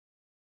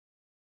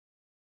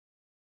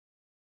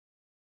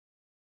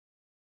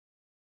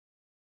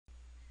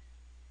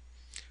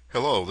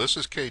Hello, this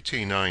is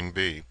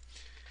KT9B.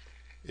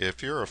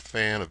 If you're a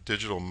fan of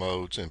digital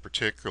modes and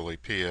particularly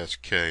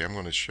PSK, I'm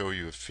going to show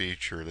you a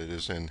feature that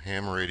is in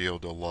Ham Radio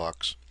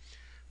Deluxe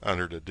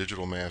under the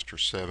Digital Master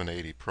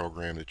 780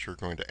 program that you're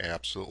going to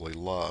absolutely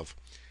love,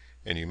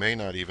 and you may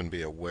not even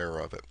be aware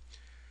of it.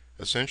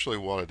 Essentially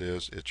what it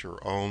is, it's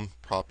your own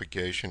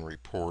propagation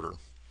reporter.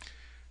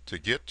 To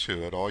get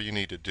to it, all you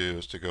need to do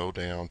is to go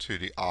down to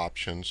the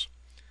options,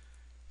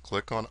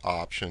 click on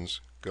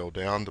options, go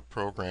down the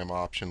program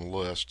option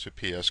list to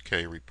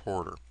PSK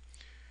Reporter.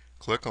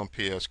 Click on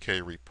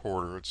PSK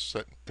Reporter,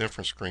 a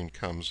different screen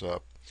comes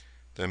up.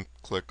 Then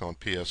click on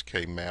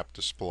PSK Map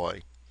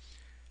Display.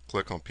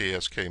 Click on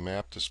PSK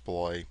Map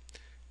Display,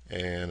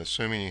 and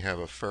assuming you have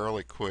a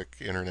fairly quick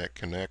internet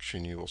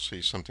connection, you will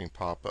see something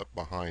pop up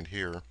behind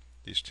here,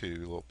 these two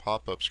little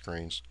pop-up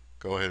screens.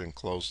 Go ahead and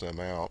close them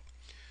out.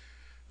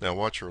 Now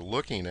what you're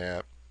looking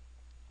at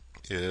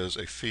is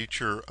a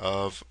feature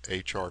of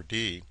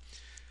HRD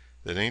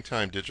that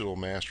anytime Digital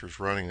Master is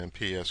running in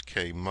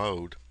PSK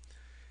mode,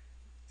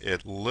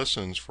 it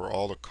listens for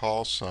all the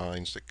call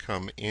signs that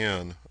come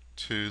in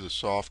to the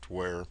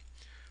software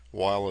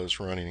while it is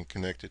running and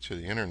connected to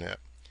the internet.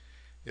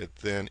 It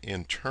then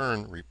in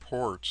turn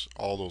reports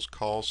all those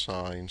call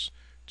signs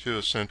to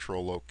a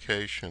central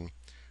location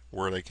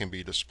where they can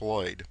be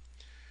displayed.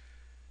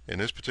 In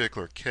this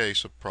particular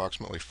case,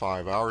 approximately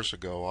 5 hours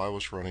ago, I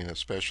was running a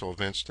special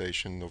event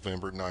station,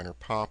 November Niner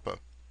Papa.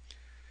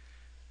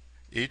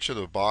 Each of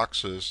the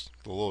boxes,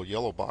 the little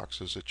yellow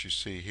boxes that you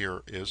see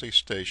here, is a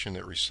station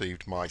that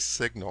received my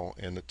signal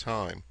and the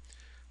time.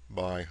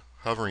 By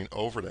hovering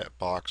over that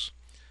box,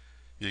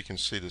 you can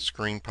see the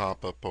screen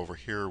pop up over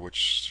here which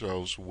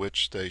shows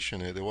which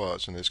station it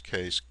was. In this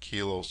case,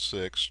 Kilo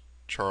 6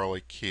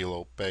 Charlie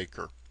Kilo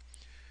Baker.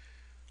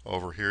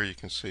 Over here you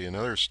can see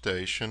another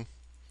station.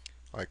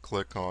 I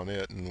click on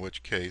it, in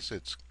which case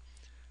it's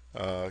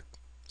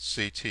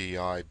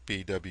CTI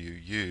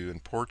BWU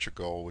in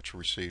Portugal, which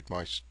received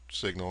my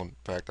signal. In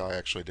fact, I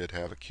actually did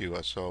have a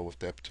QSO with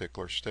that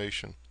particular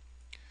station.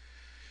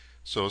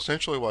 So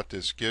essentially what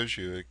this gives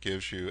you, it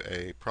gives you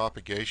a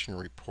propagation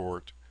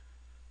report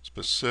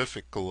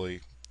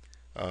specifically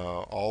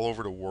all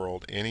over the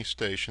world. Any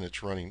station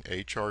that's running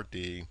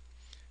HRD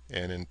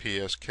and in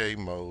PSK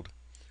mode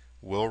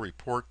will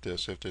report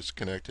this if it's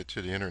connected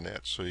to the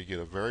internet. So you get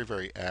a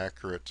very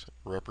accurate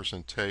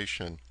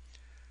representation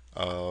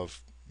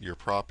of your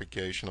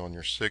propagation on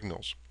your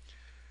signals.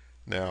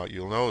 Now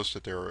you'll notice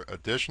that there are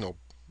additional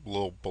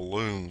little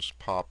balloons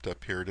popped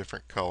up here,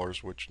 different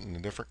colors, which and the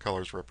different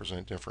colors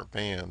represent different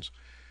bands,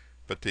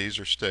 but these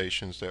are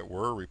stations that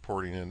were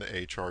reporting into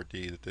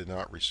HRD that did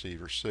not receive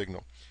your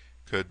signal.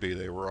 Could be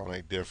they were on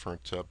a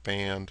different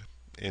band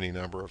any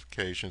number of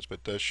occasions, but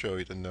it does show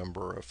you the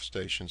number of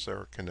stations that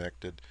are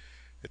connected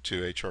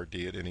to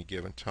HRD at any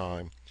given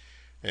time.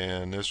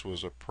 And this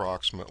was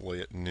approximately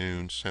at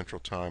noon Central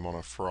Time on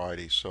a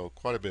Friday, so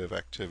quite a bit of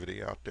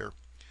activity out there.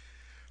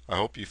 I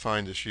hope you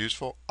find this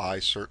useful. I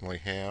certainly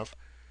have.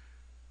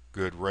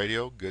 Good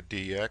radio, good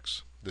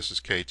DX. This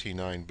is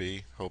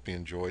KT9B. Hope you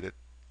enjoyed it.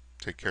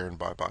 Take care and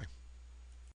bye-bye.